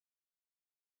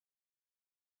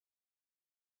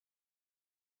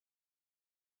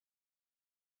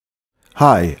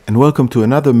Hi, and welcome to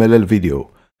another Mellel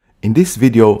video. In this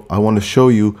video, I want to show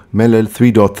you Mellel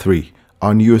 3.3,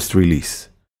 our newest release.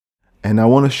 And I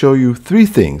want to show you three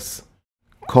things: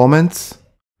 comments,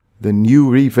 the new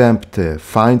revamped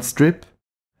Find Strip,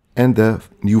 and the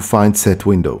new Find Set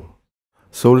window.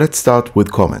 So let's start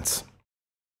with comments.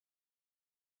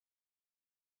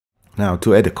 Now,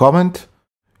 to add a comment,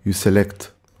 you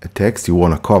select a text you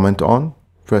want to comment on,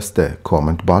 press the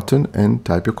comment button and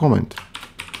type your comment.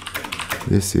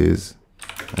 This is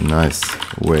a nice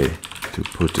way to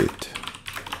put it.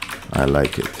 I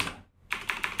like it.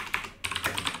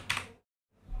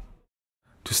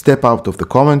 To step out of the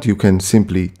comment, you can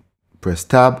simply press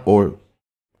Tab or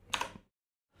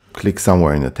click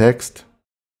somewhere in the text.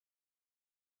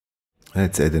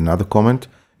 Let's add another comment.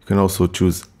 You can also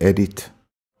choose Edit,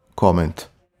 Comment,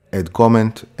 Add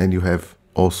Comment, and you have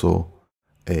also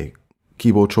a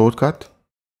keyboard shortcut.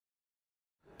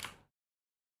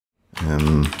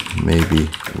 Maybe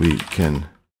we can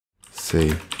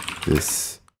say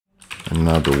this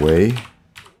another way.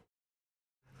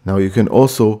 Now you can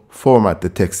also format the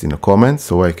text in a comment,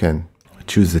 so I can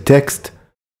choose the text,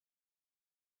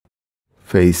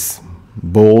 face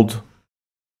bold,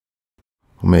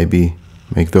 or maybe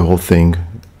make the whole thing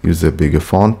use a bigger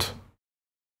font,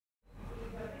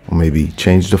 or maybe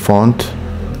change the font,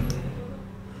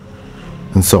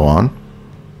 and so on.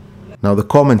 Now the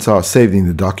comments are saved in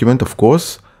the document, of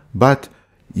course, but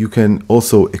you can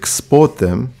also export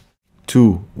them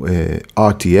to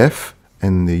RTF,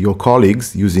 and your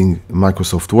colleagues using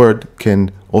Microsoft Word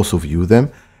can also view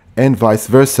them, and vice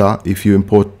versa. If you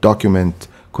import document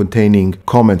containing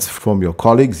comments from your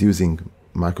colleagues using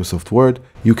Microsoft Word,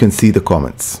 you can see the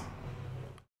comments.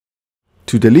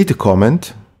 To delete a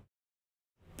comment,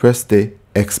 press the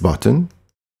X button.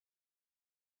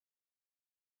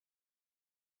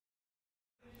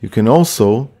 You can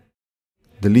also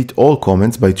delete all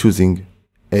comments by choosing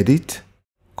Edit,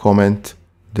 Comment,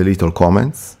 Delete All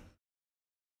Comments,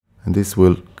 and this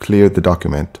will clear the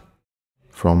document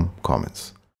from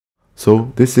comments.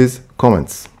 So this is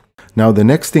comments. Now the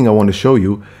next thing I want to show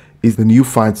you is the new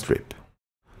Find Strip.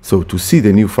 So to see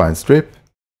the new Find Strip,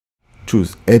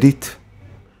 choose Edit,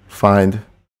 Find,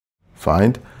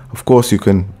 Find. Of course, you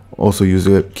can also use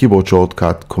a keyboard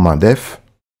shortcut, Command F.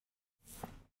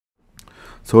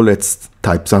 So let's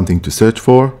type something to search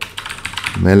for,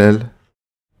 Mellel,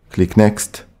 click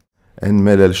Next, and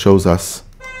Mellel shows us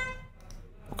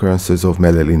occurrences of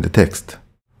Mellel in the text.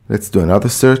 Let's do another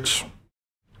search,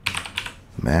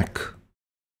 Mac.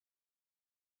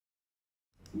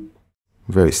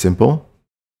 Very simple.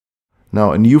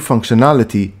 Now a new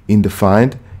functionality in the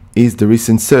Find is the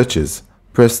recent searches.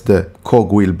 Press the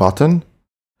cogwheel button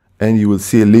and you will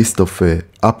see a list of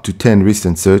up to 10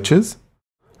 recent searches.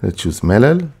 Let's choose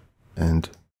Mellel, and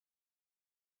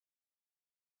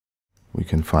we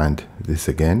can find this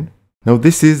again. Now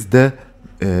this is the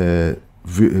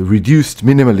reduced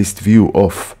minimalist view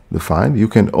of the Find. You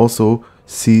can also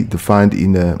see the Find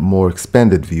in a more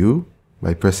expanded view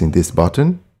by pressing this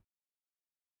button.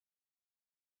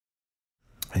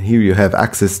 And here you have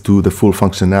access to the full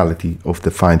functionality of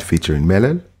the Find feature in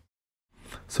Mellel.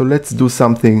 So let's do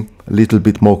something a little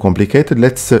bit more complicated.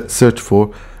 Let's search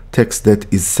for text that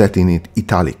is set in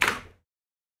italic.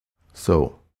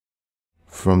 So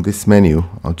from this menu,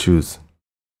 I'll choose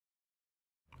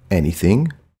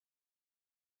anything,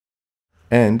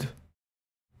 and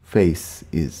face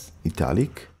is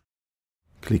italic.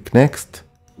 Click Next,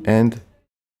 and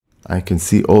I can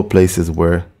see all places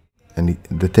where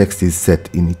the text is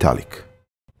set in italic.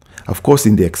 Of course,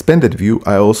 in the expanded view,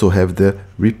 I also have the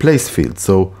replace field.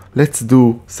 So let's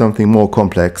do something more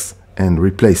complex and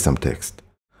replace some text.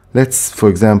 Let's, for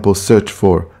example, search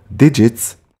for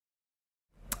digits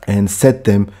and set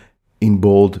them in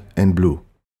bold and blue.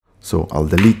 So I'll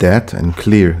delete that and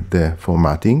clear the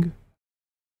formatting.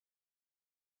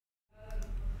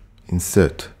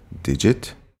 Insert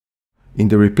digit. In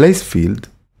the replace field,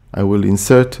 I will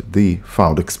insert the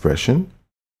found expression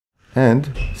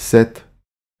and set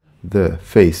the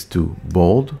face to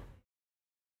bold,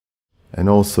 and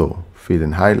also fill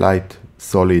and highlight,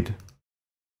 solid,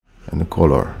 and the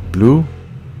color blue.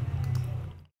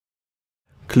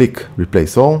 Click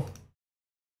Replace All,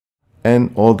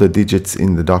 and all the digits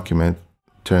in the document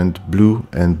turned blue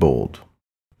and bold.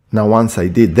 Now once I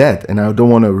did that, and I don't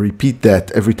want to repeat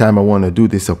that every time I want to do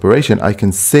this operation, I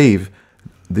can save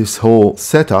this whole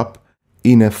setup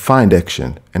in a Find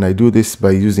action. And I do this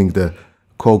by using the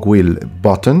cogwheel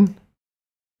button,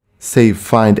 Save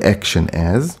Find Action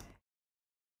As.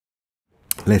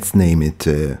 Let's name it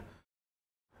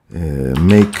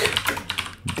make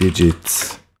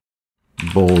digits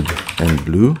bold and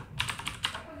blue.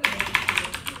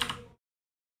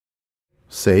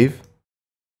 Save.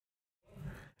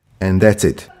 And that's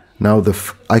it. Now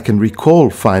I can recall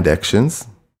find actions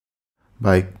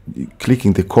by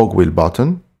clicking the cogwheel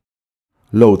button,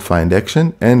 load find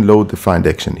action, and load the find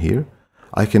action here.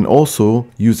 I can also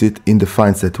use it in the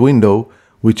FindSet window,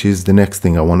 which is the next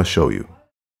thing I want to show you.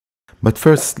 But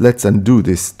first, let's undo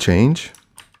this change.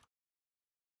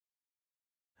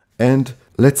 And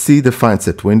let's see the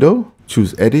FindSet window.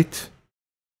 Choose Edit,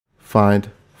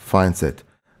 Find, FindSet.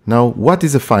 Now, what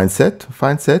is a FindSet?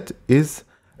 FindSet is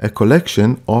a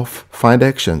collection of find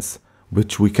actions,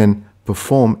 which we can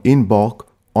perform in bulk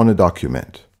on a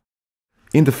document.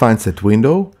 In the FindSet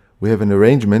window, we have an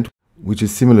arrangement which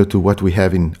is similar to what we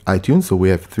have in iTunes. So we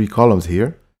have 3 columns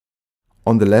here.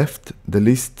 On the left, the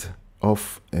list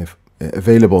of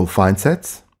available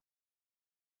FindSets.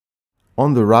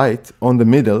 On the right, on the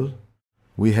middle,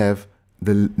 we have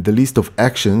the list of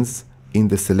actions in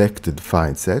the selected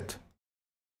FindSet.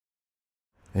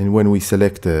 And when we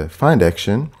select a find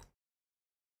action,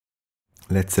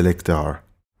 let's select the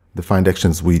find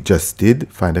actions we just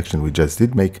did. Find action we just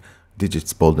did, make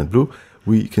digits bold and blue.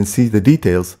 We can see the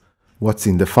details, what's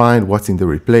in the find, what's in the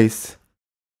replace,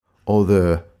 all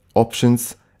the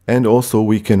options, and also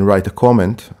we can write a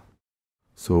comment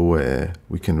so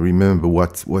we can remember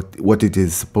what it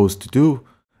is supposed to do.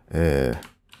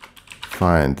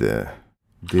 Find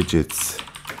digits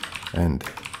and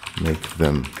make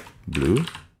them blue,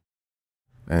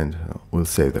 and we'll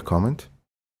save the comment.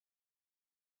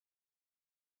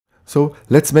 So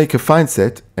let's make a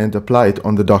FindSet and apply it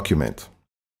on the document.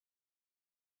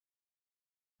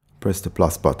 Press the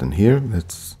plus button here.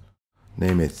 Let's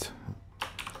name it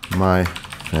My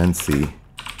Fancy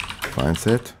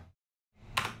FindSet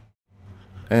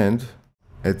and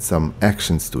add some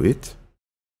actions to it.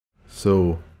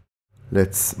 So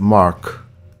let's mark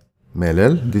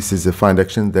Mellel. This is a find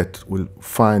action that will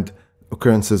find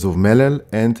occurrences of Mellel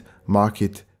and mark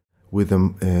it with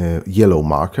a yellow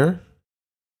marker.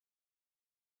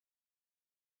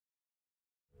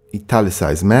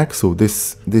 Italicize Mac. So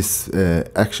this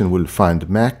action will find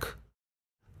Mac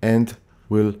and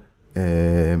will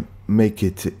make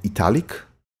it italic.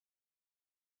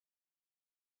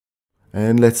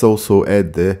 And let's also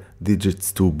add the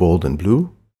digits to bold and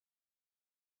blue.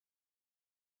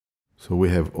 So we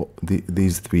have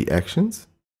these 3 actions.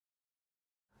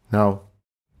 Now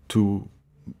to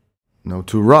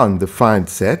run the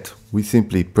FindSet, we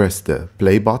simply press the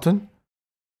play button,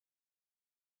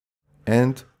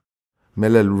 and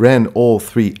Mellel ran all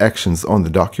 3 actions on the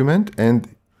document and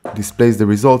displays the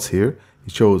results here.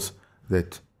 It shows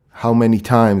that how many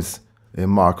times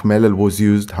mark Mellel was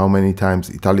used, how many times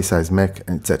italicize Mac,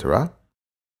 etc.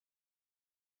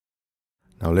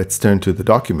 Now let's turn to the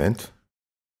document,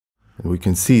 and we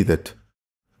can see that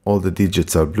all the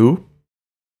digits are blue.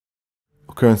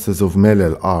 Occurrences of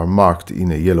Mellel are marked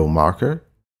in a yellow marker,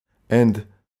 and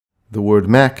the word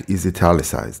Mac is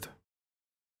italicized.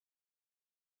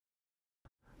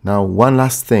 Now, one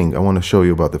last thing I want to show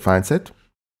you about the FindSet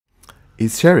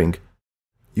is sharing.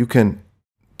 You can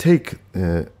click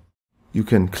the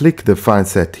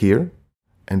FindSet here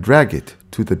and drag it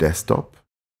to the desktop.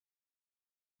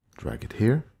 Drag it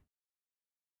here.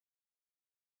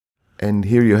 And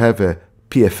here you have a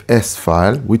PFS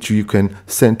file, which you can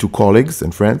send to colleagues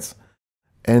and friends,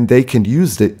 and they can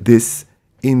use this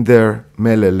in their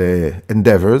Mellel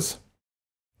endeavors.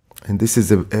 And this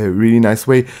is a really nice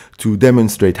way to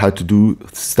demonstrate how to do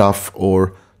stuff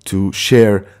or to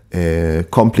share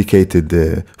complicated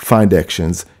find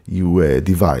actions you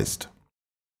devised.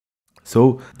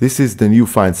 So this is the new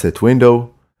FindSet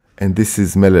window, and this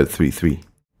is Mellel 3.3.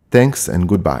 Thanks and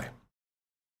goodbye.